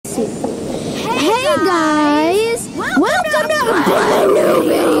see. Hey guys! Welcome to a brand new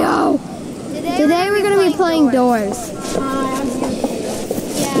video! Today we're gonna be playing Doors.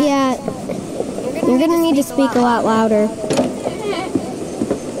 Yeah, you're gonna need to speak a lot louder.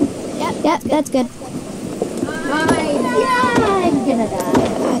 Yep, that's good. I'm gonna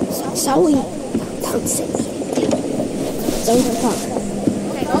die. Zoe, don't say Zoe, don't talk.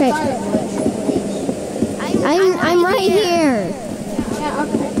 Okay. I'm right here.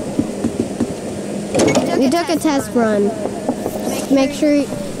 We took a test run. Make sure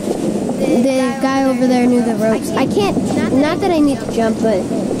the guy over there knew the ropes. I can't, not that I need to jump, but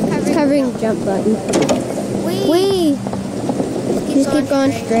it's covering the jump button. Wee! Just keep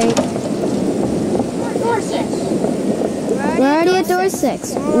going straight. Door 6. We're already at door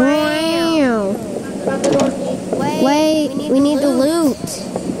 6. Wow. Wait, we need the loot.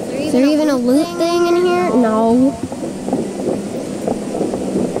 Is there even a loot thing in here? No.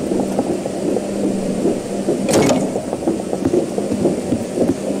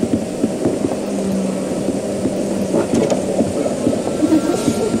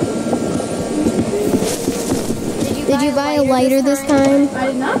 Did you buy a lighter this time? I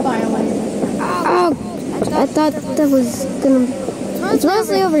did not buy a lighter. Oh, I thought that was gonna... It's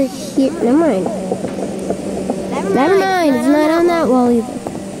mostly over here. Never mind. Never mind, it's not on that wall either.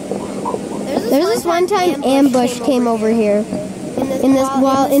 There's this one time ambush came over here. In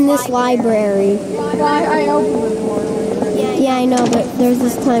this library. I opened the door. Yeah, I know, but there's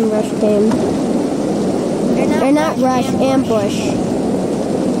this time Rush came. They're not Rush, ambush.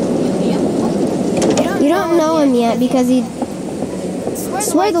 You don't know him yet because he... I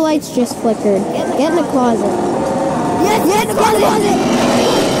swear the lights just flickered. Get in the closet. Yes, get in the closet!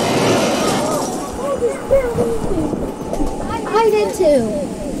 I did too.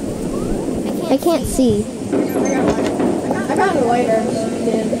 I can't see. I found a lighter.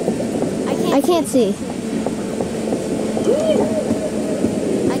 I can't see.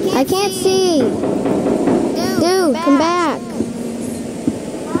 I can't see. Dude, come back.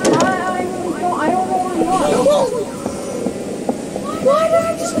 I don't know where you are. Why did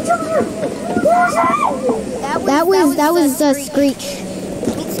I just jump here? That was Screech.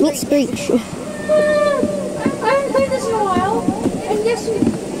 Meet Screech. I haven't played this in a while. And yes,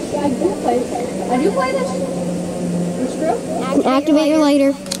 I do play this. I do play this. It's true. Activate your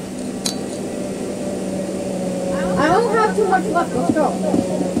lighter. I don't have too much left. Let's go.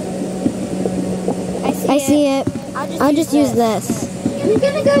 I see it. I'll just use this. You're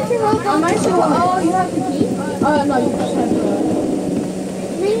gonna go to Roblox. Am I sure? Oh, you have the key? No, you just have the...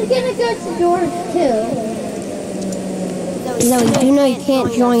 You're gonna go to door 2. No, you know you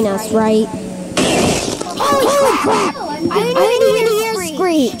can't join us, right? Holy crap! I didn't even hear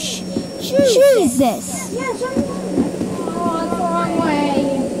Screech. Jesus! Oh, it's the wrong way.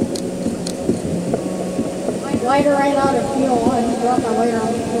 My lighter ran out of fuel. I just dropped my lighter on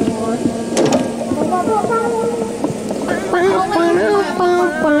the floor.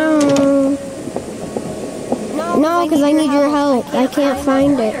 No, because I need your help. I can't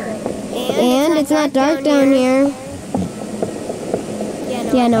find it. And it's not dark down here.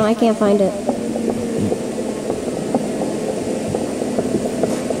 Yeah, no, I can't find it.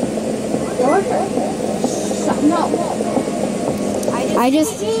 No.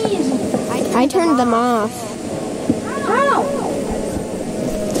 I turned them off. How?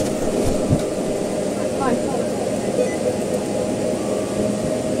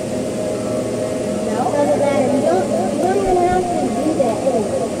 Doesn't matter. You don't even have to do that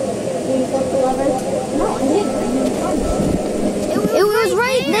anyway. Do you flip the lever? No, I didn't. It was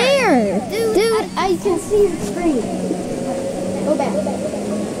right there. Dude, I can see the screen. Go back.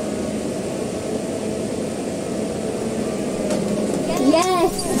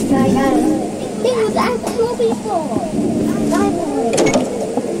 Yes! I got it. It was actually full. Finally.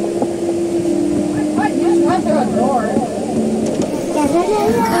 I just went through a door.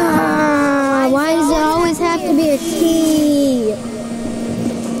 why does it always have to be a key?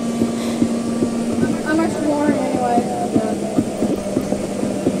 I'm exploring anyway.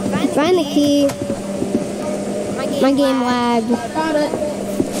 Find the key. My game lagged. Found it.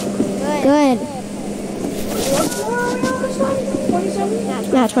 Good. What's the one?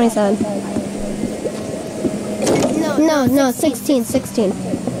 27? Nah, 27. No, 16.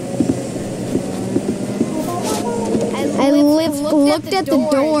 I looked at the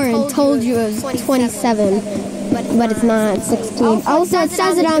door and told you it was 27, but it's not, it's 16. Also, it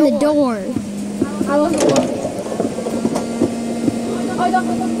says it on the door. I wasn't looking.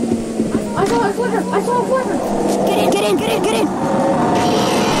 I saw a flicker. Get in.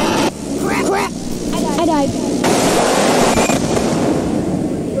 Crap. I died.